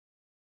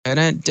Dun,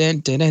 dun,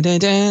 dun, dun, dun,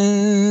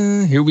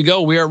 dun. Here we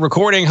go. We are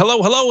recording.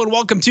 Hello, and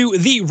welcome to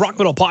the Rock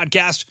Metal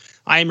Podcast.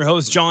 I am your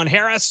host, John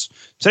Harris.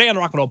 Today on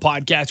the Rock Metal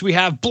Podcast, we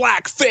have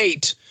Black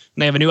Fate.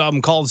 And they have a new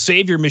album called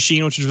Savior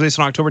Machine, which was released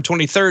on October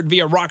 23rd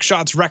via Rock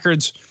Shots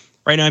Records.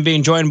 Right now, I'm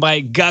being joined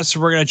by Gus.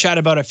 We're going to chat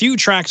about a few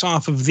tracks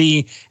off of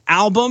the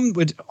album,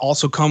 which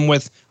also come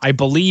with, I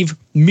believe,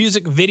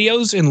 music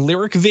videos and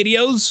lyric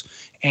videos.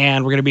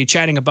 And we're going to be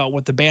chatting about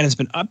what the band has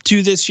been up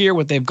to this year,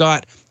 what they've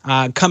got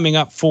coming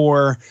up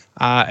for,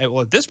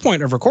 at this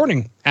point of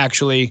recording,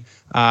 actually,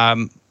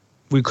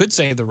 we could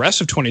say the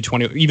rest of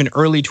 2020, even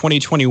early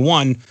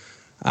 2021.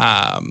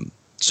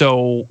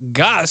 So,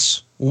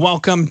 Gus,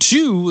 welcome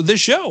to the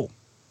show.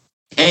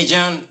 Hey,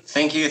 John.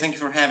 Thank you. Thank you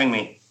for having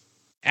me.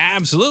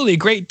 Absolutely.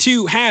 Great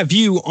to have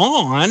you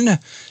on.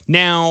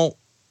 Now,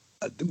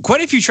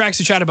 quite a few tracks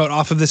to chat about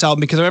off of this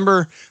album, because I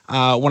remember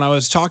when I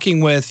was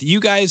talking with you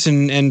guys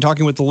and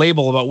talking with the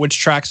label about which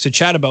tracks to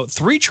chat about,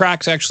 3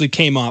 tracks actually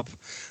came up.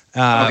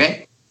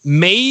 Okay.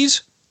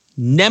 Maze,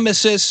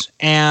 Nemesis,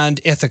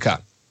 and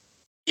Ithaca.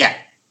 Yeah.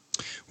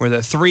 Were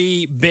the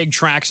 3 big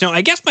tracks. Now,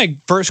 I guess my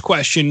first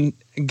question,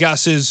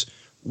 Gus, is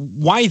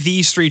why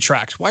these 3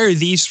 tracks? Why are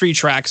these 3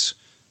 tracks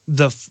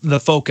the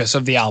focus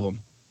of the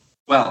album?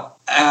 Well,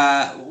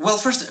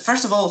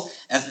 first of all,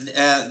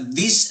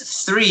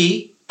 these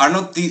 3 are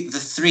not the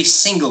 3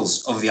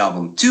 singles of the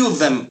album. 2 of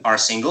them are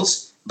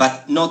singles,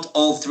 but not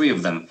all 3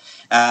 of them.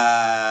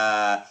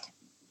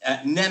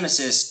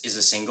 Nemesis is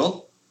a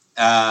single.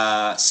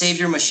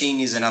 Savior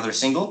Machine is another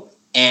single,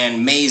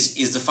 and Maze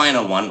is the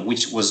final one,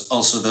 which was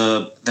also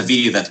the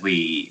video that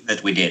we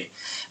did.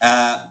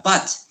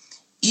 But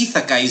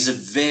Ithaca is a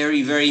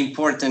very, very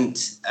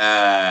important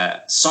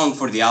song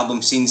for the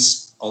album,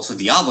 since also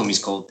the album is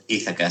called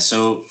Ithaca.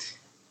 So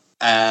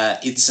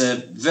it's a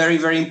very,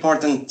 very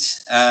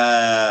important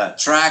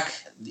track.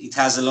 It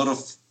has a lot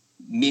of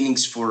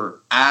meanings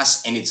for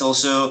us, and it's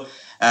also,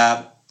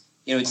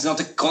 it's not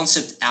a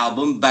concept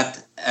album,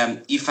 but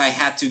if I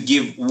had to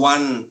give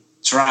one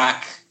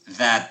track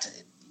that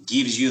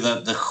gives you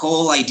the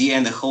whole idea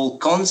and the whole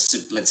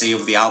concept, let's say,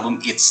 of the album,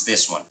 it's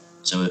this one.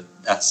 So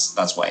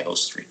that's why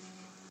those 3.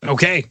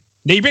 Okay.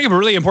 Now you bring up a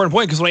really important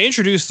point, because when I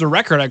introduced the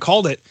record, I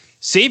called it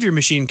Savior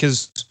Machine,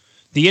 because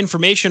the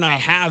information I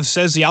have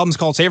says the album's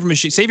called Savior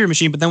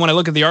Machine, but then when I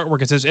look at the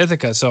artwork, it says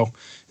Ithaca. So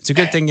it's a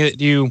good thing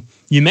that you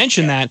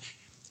mentioned that.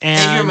 And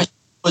Savior Machine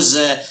was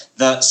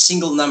the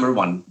single number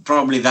 1.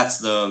 Probably that's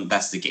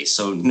the case.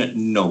 So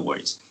no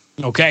worries.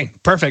 Okay,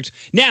 perfect.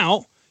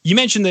 Now, you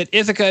mentioned that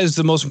Ithaca is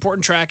the most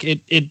important track.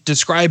 It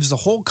describes the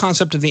whole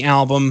concept of the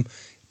album.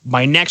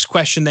 My next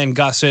question then,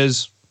 Gus,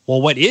 is,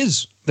 well, what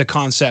is the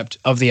concept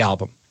of the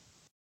album?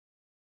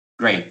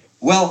 Great.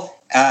 Well,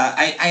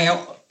 I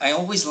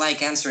always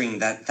like answering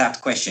that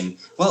question.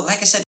 Well,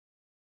 like I said,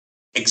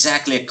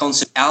 exactly a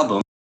concept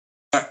album.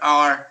 There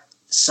are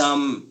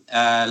some,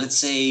 let's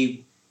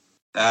say,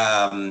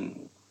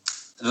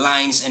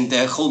 lines and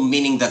the whole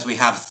meaning that we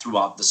have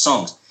throughout the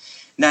songs.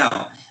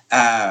 Now,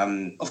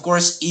 of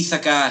course,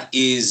 Ithaca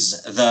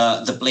is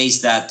the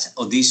place that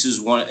Odysseus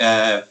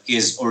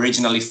is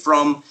originally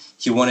from.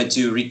 He wanted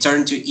to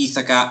return to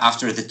Ithaca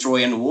after the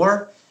Trojan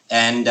War.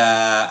 And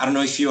I don't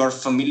know if you are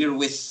familiar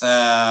with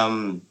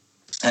the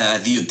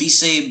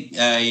Odyssey.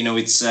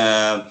 It's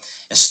a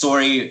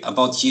story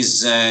about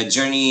his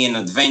journey and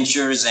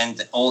adventures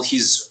and all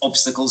his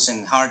obstacles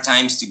and hard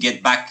times to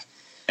get back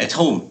at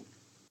home.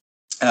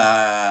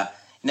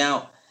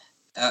 Now,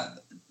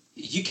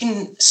 you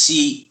can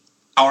see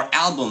our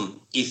album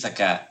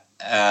Ithaca,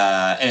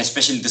 and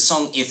especially the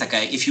song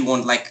Ithaca, if you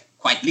want, like,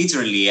 quite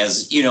literally,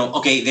 as,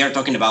 okay, they're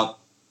talking about,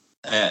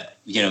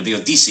 the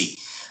Odyssey.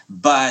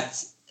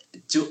 But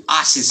to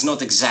us, it's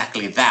not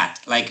exactly that.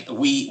 Like,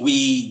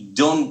 we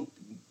don't,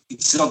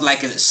 it's not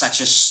like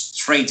such a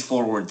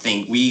straightforward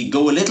thing. We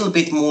go a little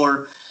bit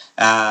more,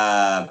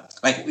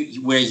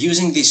 we're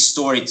using this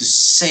story to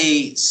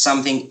say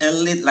something a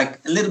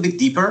little bit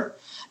deeper.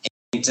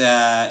 And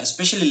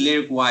especially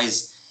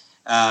lyric-wise,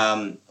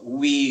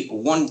 we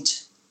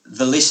want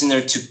the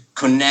listener to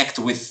connect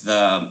with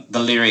the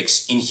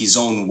lyrics in his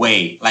own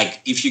way.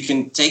 Like, if you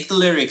can take the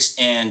lyrics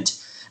and,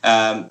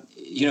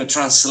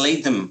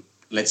 translate them,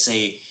 let's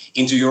say,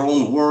 into your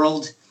own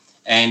world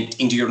and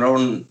into your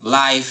own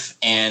life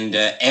and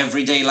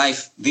everyday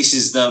life, this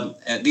is a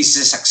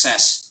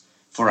success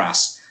for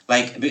us.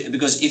 Like,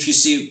 because if you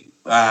see,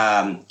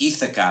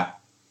 Ithaca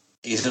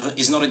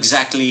is not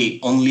exactly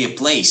only a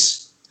place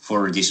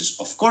for Odysseus.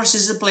 Of course,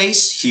 it's a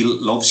place. He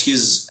loves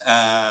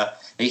Ithaca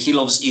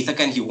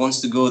and he wants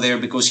to go there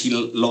because he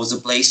loves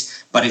the place.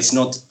 But it's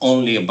not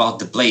only about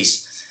the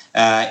place.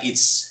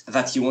 It's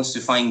that he wants to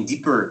find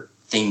deeper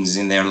things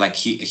in there, like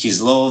his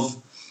love.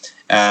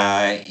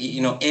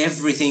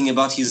 Everything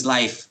about his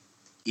life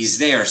is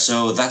there.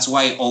 So that's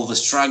why all the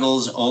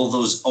struggles, all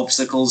those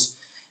obstacles,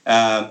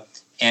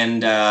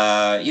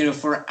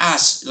 for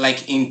us,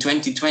 like in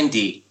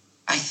 2020,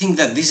 I think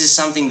that this is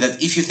something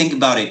that, if you think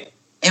about it,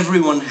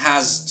 everyone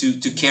has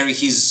to carry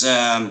his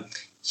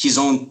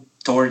own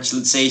torch.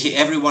 Let's say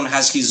everyone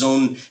has his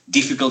own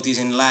difficulties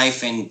in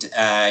life, and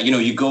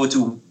you go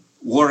to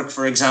work,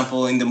 for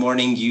example, in the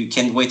morning. You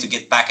can't wait to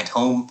get back at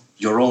home.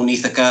 Your own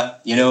Ithaca,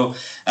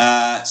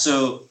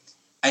 So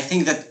I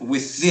think that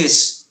with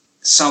this,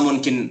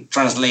 someone can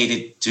translate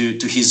it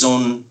to his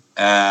own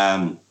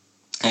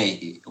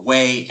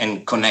way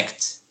and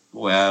connect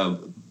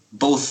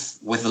both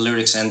with the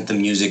lyrics and the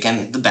music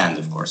and the band,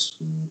 of course.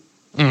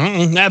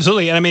 Mm-hmm,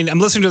 absolutely. And I mean, I'm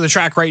listening to the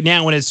track right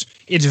now, and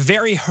it's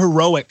very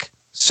heroic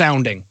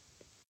sounding.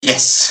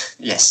 Yes.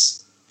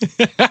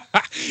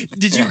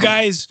 Did you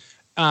guys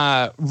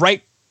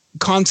write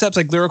concepts,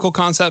 like lyrical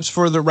concepts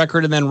for the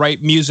record, and then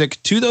write music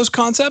to those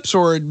concepts,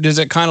 or is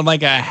it kind of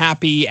like a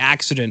happy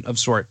accident of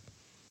sort?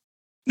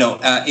 No,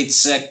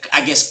 it's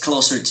I guess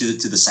closer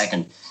to the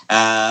second.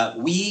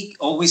 We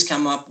always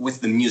come up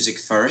with the music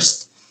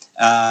first,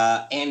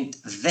 and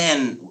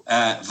then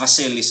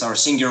Vasilis, our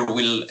singer,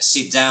 will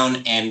sit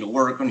down and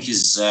work on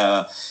his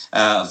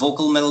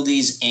vocal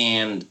melodies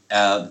and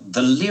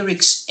the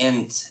lyrics,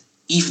 and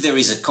if there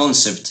is a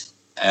concept,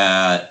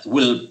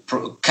 will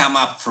come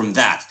up from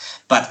that.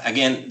 But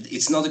again,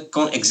 it's not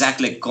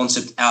exactly a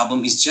concept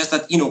album. It's just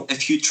that, a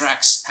few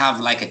tracks have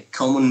like a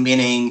common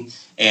meaning,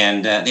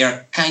 and they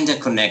are kind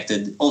of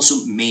connected.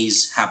 Also,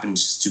 Maze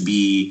happens to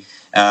be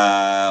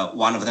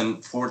one of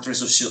them.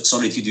 Fortress of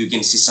Solitude, you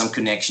can see some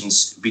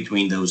connections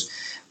between those.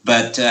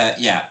 But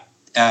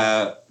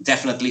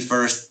definitely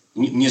first,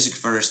 music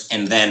first,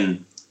 and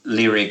then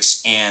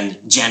lyrics and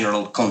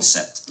general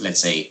concept,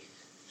 let's say.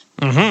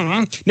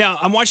 Mm-hmm. Now,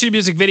 I'm watching a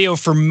music video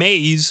for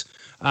Maze,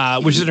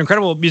 which is an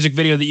incredible music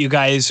video that you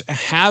guys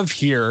have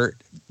here.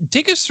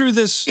 Take us through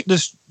this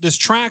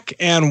track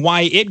and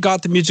why it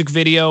got the music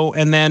video,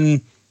 and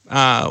then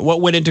what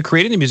went into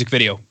creating the music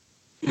video.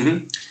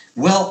 Mm-hmm.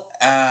 Well,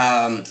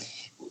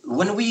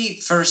 when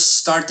we first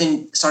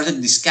started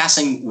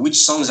discussing which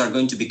songs are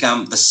going to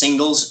become the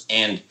singles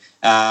and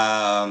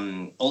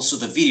also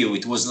the video,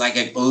 it was like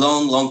a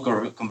long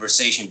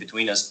conversation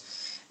between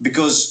us,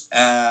 because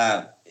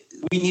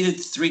we needed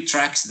 3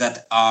 tracks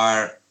that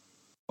are,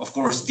 of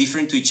course,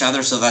 different to each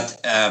other, so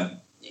that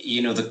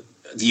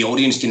the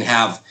audience can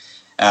have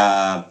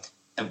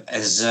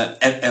as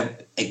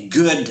a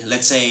good,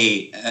 let's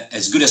say,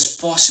 as good as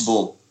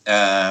possible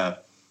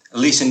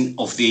listen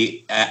of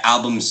the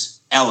album's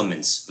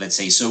elements, let's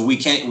say. So we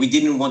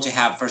didn't want to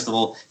have, first of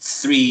all,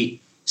 3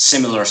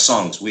 similar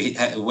songs. We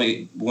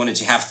wanted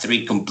to have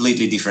 3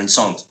 completely different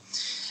songs.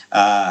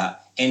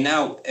 And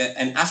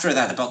after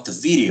that, about the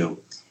video,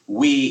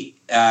 we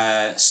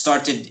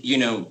started,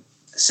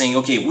 saying,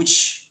 okay,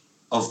 which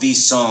of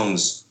these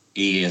songs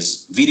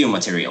is video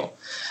material?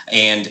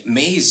 And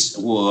Maze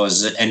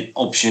was an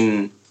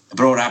option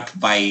brought up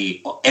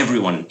by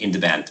everyone in the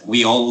band.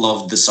 We all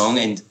loved the song,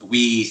 and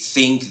we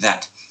think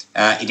that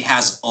it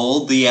has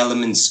all the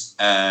elements,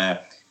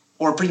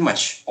 or pretty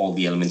much all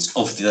the elements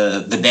of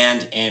the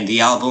band and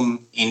the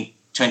album in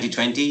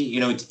 2020.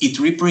 It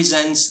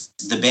represents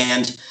the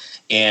band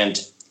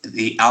and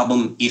the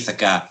album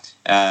Ithaca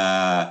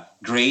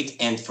great,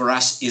 and for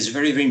us is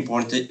very, very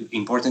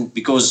important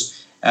because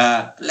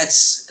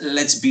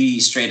let's be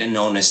straight and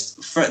honest.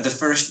 The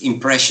first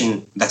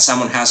impression that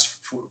someone has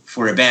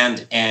for a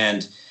band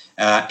and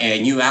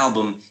a new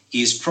album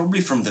is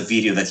probably from the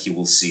video that he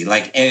will see.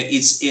 Like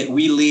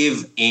we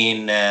live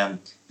in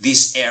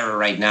this era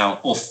right now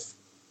of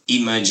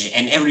image,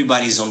 and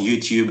everybody's on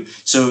YouTube,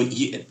 so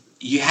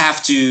you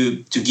have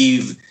to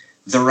give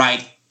the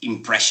right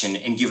impression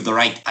and give the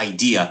right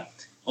idea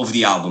of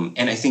the album.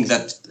 And I think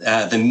that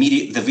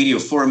the video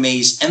for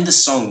Maze and the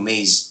song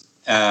Maze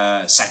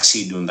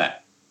succeed on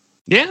that.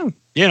 Yeah,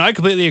 I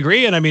completely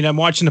agree. And I mean, I'm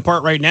watching the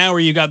part right now where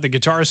you got the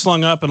guitar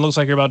slung up and looks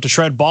like you're about to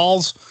shred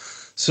balls.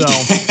 So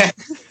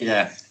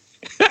yeah.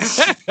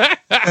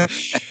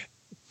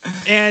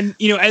 And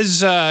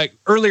as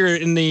earlier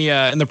in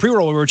the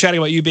pre-roll, we were chatting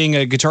about you being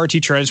a guitar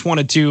teacher. I just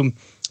wanted to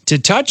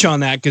touch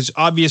on that, because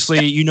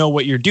obviously you know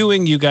what you're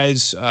doing. You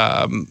guys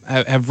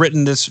have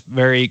written this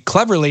very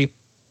cleverly.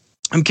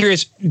 I'm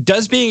curious,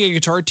 does being a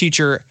guitar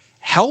teacher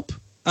help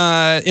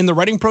in the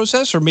writing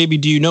process, or maybe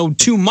do you know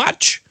too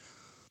much?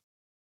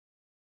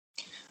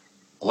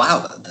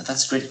 Wow,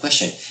 that's a great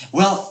question.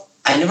 Well,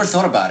 I never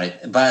thought about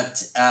it,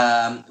 but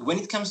when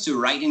it comes to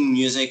writing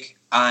music,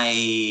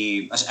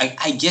 I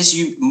guess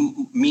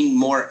you mean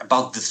more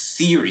about the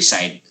theory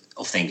side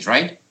of things,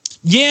 right?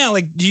 Yeah,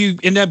 like do you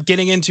end up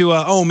getting into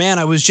oh man,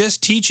 I was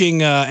just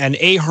teaching an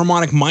A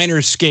harmonic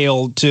minor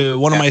scale to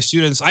one of my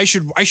students. I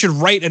should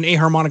write an A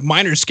harmonic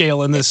minor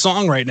scale in this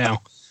song right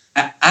now.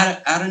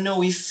 I don't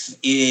know if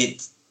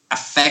it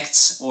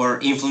affects or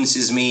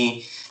influences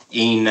me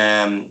in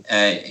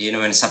in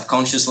a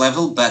subconscious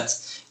level, but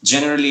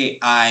generally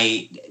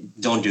I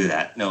don't do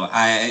that. No,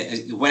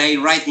 when I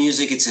write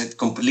music, it's a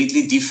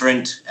completely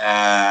different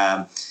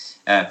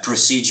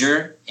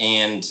procedure,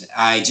 and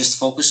I just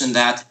focus on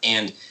that,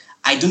 and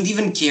I don't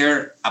even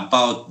care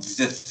about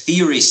the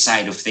theory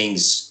side of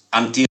things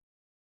until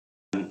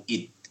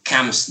it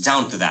comes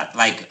down to that.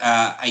 Like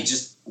I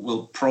just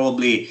will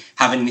probably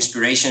have an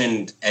inspiration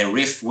and a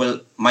riff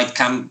might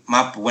come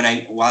up while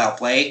I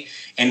play,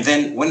 and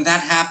then when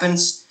that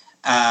happens,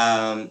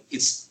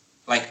 it's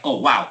like, oh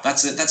wow,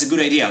 that's a good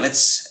idea.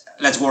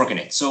 Let's work on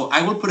it. So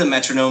I will put a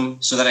metronome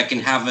so that I can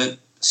have a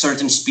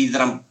certain speed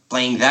that I'm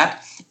playing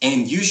that,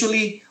 and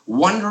usually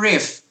one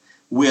riff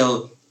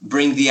will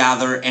bring the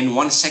other, and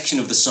one section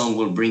of the song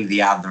will bring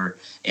the other,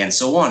 and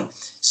so on.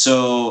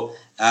 So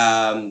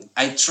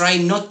I try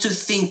not to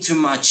think too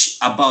much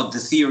about the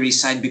theory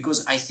side,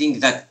 because I think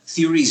that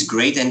theory is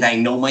great, and I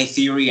know my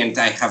theory, and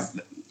I have,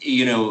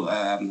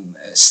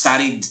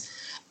 studied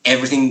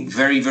everything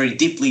very, very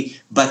deeply.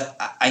 But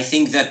I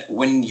think that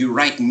when you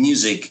write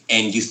music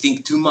and you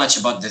think too much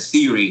about the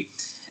theory,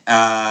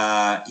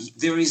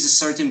 there is a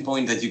certain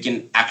point that you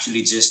can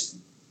actually just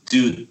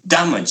do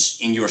damage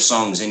in your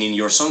songs and in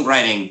your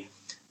songwriting,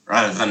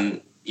 rather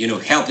than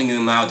helping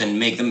them out and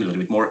make them a little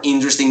bit more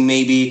interesting,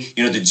 maybe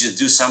to just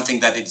do something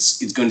that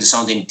it's going to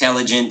sound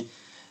intelligent.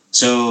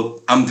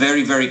 So I'm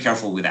very, very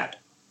careful with that.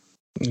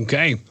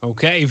 Okay,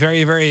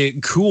 very, very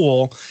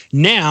cool.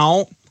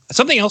 Now,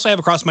 something else I have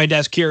across my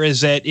desk here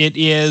is that it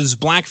is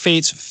Black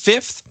Fate's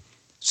 5th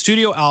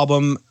studio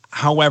album.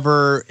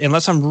 However,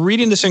 unless I'm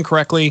reading this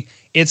incorrectly,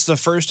 it's the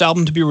first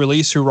album to be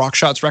released through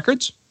Rockshots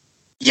Records?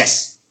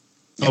 Yes.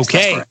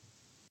 Okay.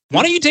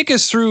 Why don't you take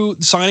us through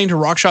signing to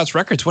Rockshots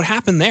Records? What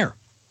happened there?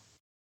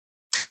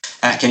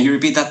 Can you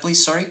repeat that,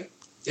 please? Sorry.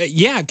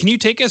 Yeah. Can you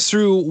take us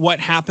through what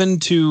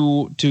happened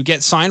to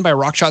get signed by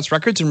Rockshots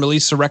Records and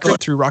release the record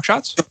through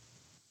Rockshots?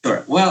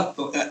 Sure. Well,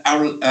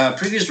 our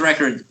previous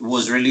record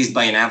was released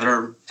by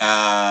another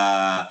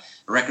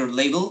record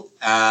label.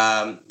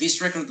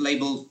 This record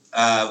label,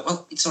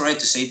 well, it's all right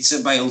to say, it's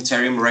by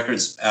Ulterium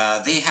Records.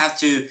 They have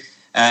to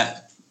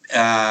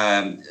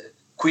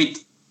quit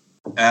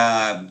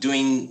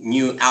doing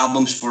new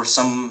albums for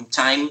some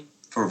time.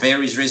 For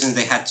various reasons,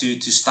 they had to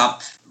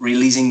stop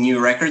releasing new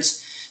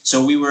records.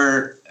 So we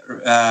were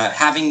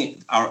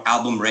having our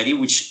album ready,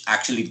 which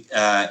actually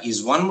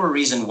is one more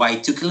reason why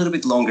it took a little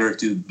bit longer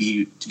to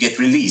get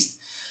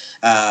released.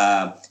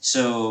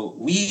 So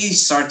we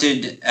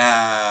started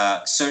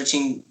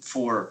searching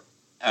for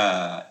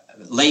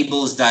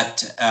labels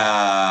that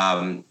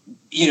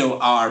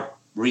are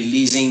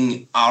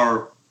releasing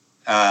our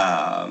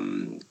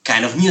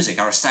kind of music,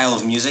 our style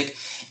of music,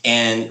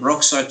 and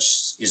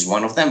Rockshots is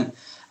one of them.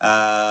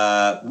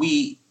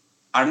 We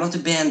are not a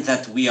band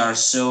that we are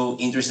so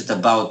interested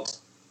about,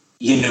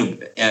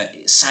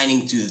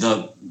 signing to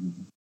the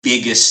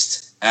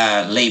biggest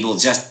label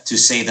just to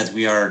say that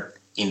we are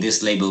in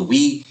this label.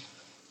 We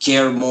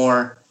care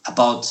more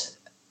about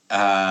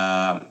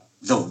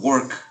the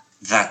work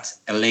that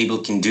a label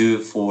can do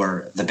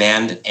for the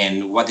band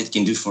and what it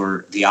can do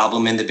for the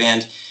album and the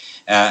band.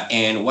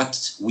 And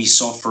what we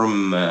saw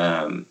from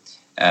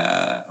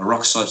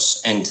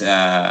Rockshots, and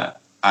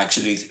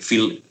actually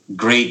feel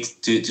great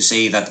to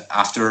say that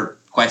after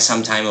quite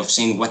some time of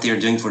seeing what they're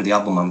doing for the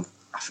album,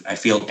 I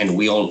feel, and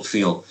we all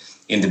feel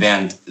in the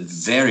band,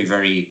 very,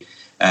 very,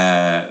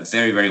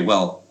 very, very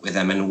well with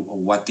them and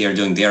what they're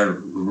doing. They're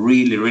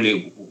really,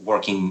 really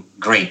working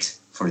great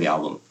for the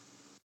album.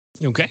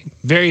 Okay.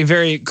 Very,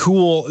 very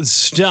cool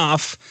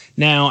stuff.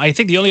 Now, I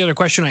think the only other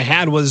question I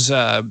had was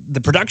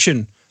the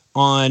production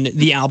on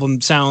the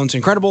album sounds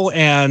incredible,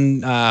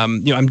 and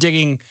I'm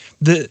digging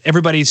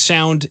everybody's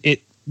sound.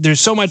 There's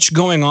so much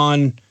going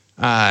on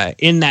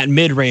in that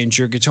mid-range,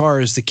 your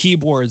guitars, the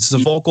keyboards, the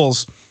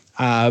vocals,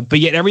 but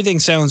yet everything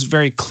sounds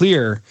very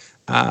clear.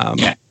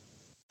 Yeah.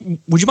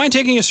 Would you mind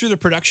taking us through the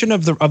production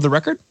of the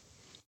record?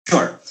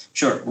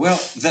 Sure. Well,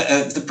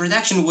 the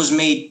production was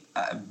made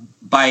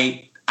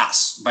by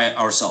us, by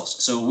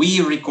ourselves. So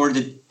we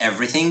recorded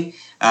everything,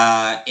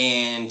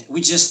 and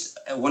we just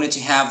wanted to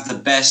have the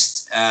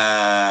best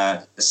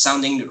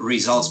sounding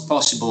results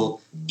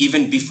possible,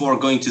 even before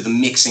going to the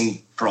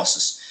mixing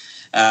process.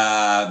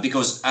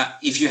 Because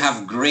if you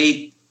have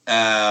great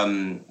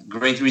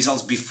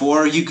results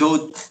before you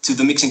go to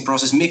the mixing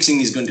process, mixing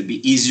is going to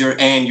be easier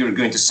and you're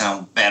going to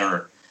sound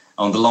better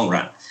on the long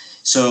run.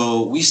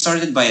 So we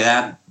started by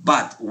that,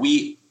 but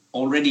we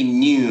already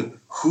knew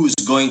who's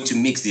going to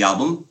mix the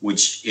album,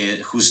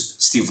 who's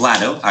Steve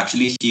Lado.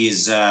 Actually, he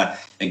is a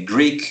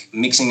Greek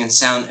mixing and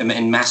sound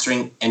and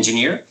mastering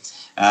engineer.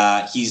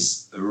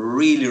 He's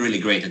really, really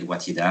great at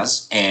what he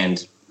does,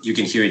 and you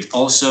can hear it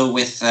also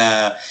with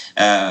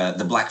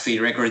the Black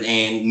Fate record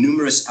and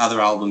numerous other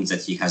albums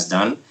that he has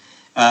done.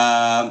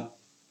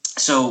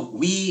 So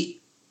we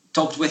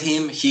talked with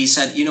him. He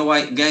said, "You know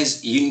what,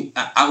 guys?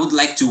 I would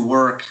like to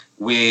work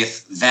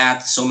with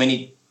that. So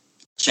many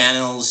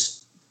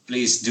channels.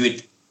 Please do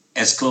it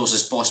as close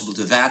as possible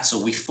to that." So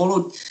we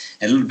followed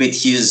a little bit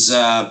his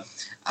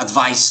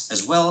advice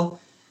as well.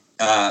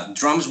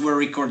 Drums were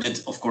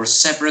recorded, of course,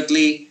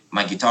 separately.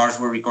 My guitars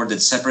were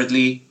recorded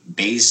separately.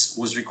 Bass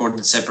was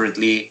recorded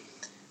separately.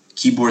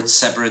 Keyboards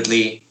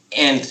separately.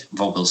 And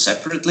vocals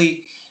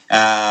separately.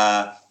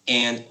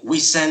 And we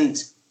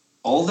sent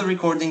all the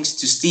recordings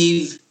to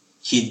Steve.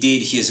 He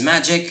did his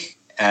magic.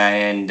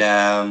 And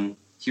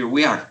here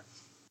we are.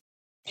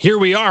 Here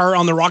we are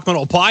on the Rock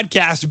Metal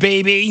Podcast,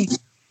 baby.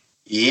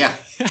 Yeah.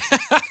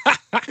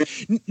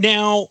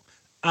 Now,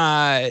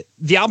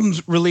 the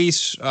album's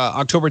release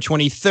October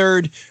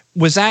 23rd.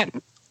 Was that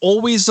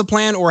always the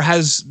plan, or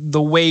has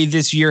the way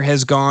this year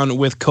has gone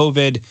with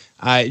COVID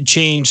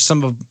changed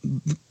some of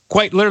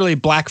quite literally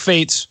Black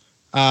Fate's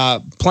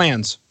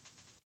plans?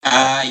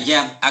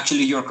 Yeah,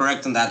 actually, you're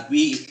correct on that.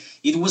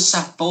 It was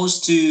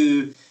supposed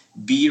to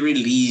be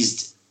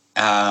released.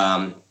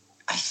 I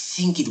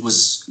think it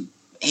was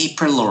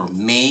April or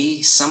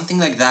May, something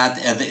like that.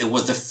 It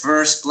was the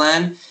first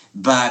plan,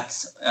 but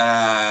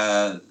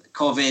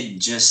COVID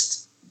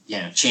just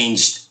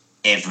changed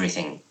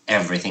everything.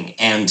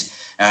 And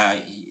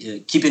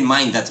keep in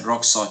mind that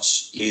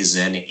Rocksoch is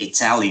an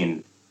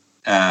Italian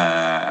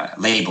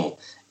label,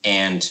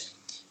 and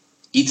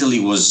Italy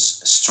was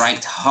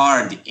struck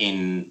hard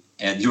in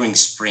during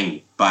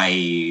spring by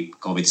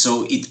COVID,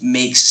 so it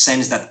makes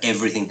sense that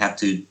everything had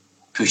to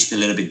push a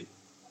little bit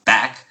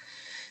back.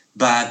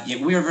 But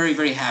we are very,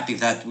 very happy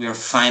that we are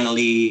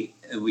finally,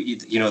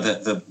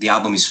 the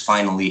album is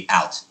finally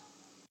out.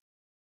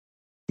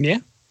 Yeah,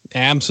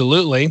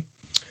 absolutely.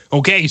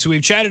 Okay, so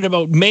we've chatted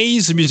about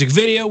Maze, the music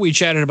video. We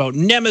chatted about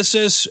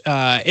Nemesis,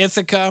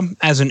 Ithaca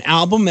as an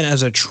album and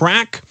as a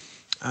track.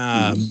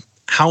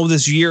 How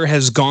this year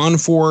has gone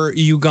for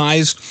you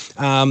guys.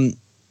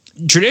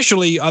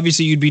 Traditionally,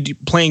 obviously, you'd be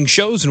playing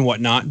shows and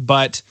whatnot,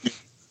 but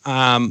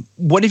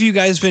what have you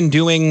guys been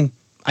doing,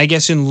 I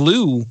guess, in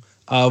lieu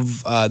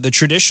of the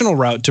traditional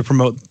route to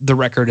promote the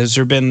record? Has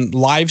there been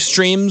live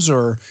streams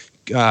or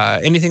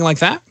anything like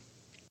that?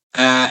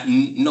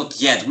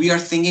 Not yet. We are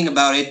thinking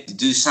about it, to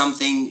do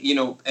something,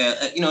 a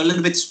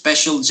little bit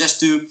special, just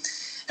to,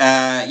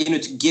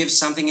 to give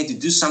something and to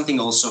do something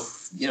also,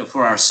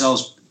 for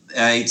ourselves.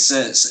 It's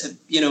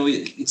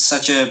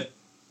such a,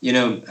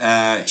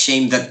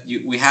 shame that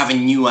we have a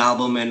new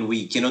album and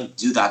we cannot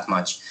do that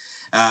much.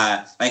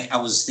 Like I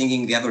was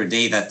thinking the other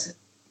day that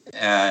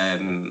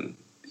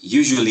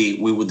usually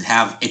we would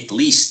have at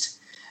least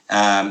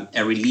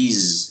a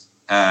release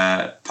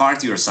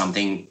party or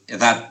something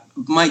that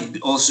might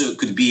also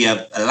could be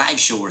a live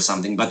show or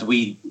something, but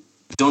we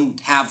don't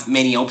have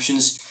many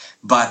options.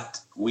 But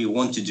we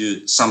want to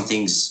do some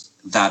things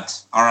that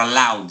are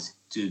allowed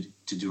to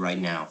do right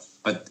now,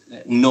 but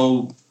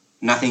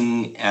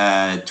nothing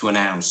to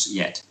announce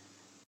yet.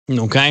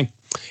 Okay.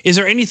 Is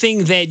there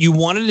anything that you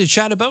wanted to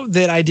chat about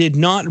that I did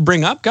not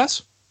bring up,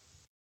 Gus?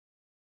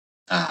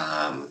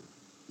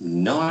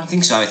 No, I don't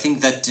think so. I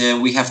think that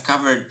we have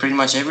covered pretty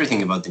much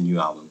everything about the new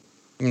album.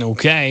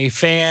 Okay,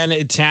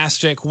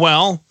 fantastic.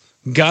 Well,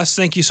 Gus,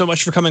 thank you so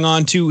much for coming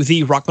on to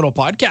the Rock Metal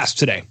Podcast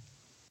today.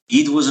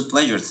 It was a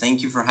pleasure.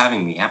 Thank you for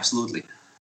having me. Absolutely.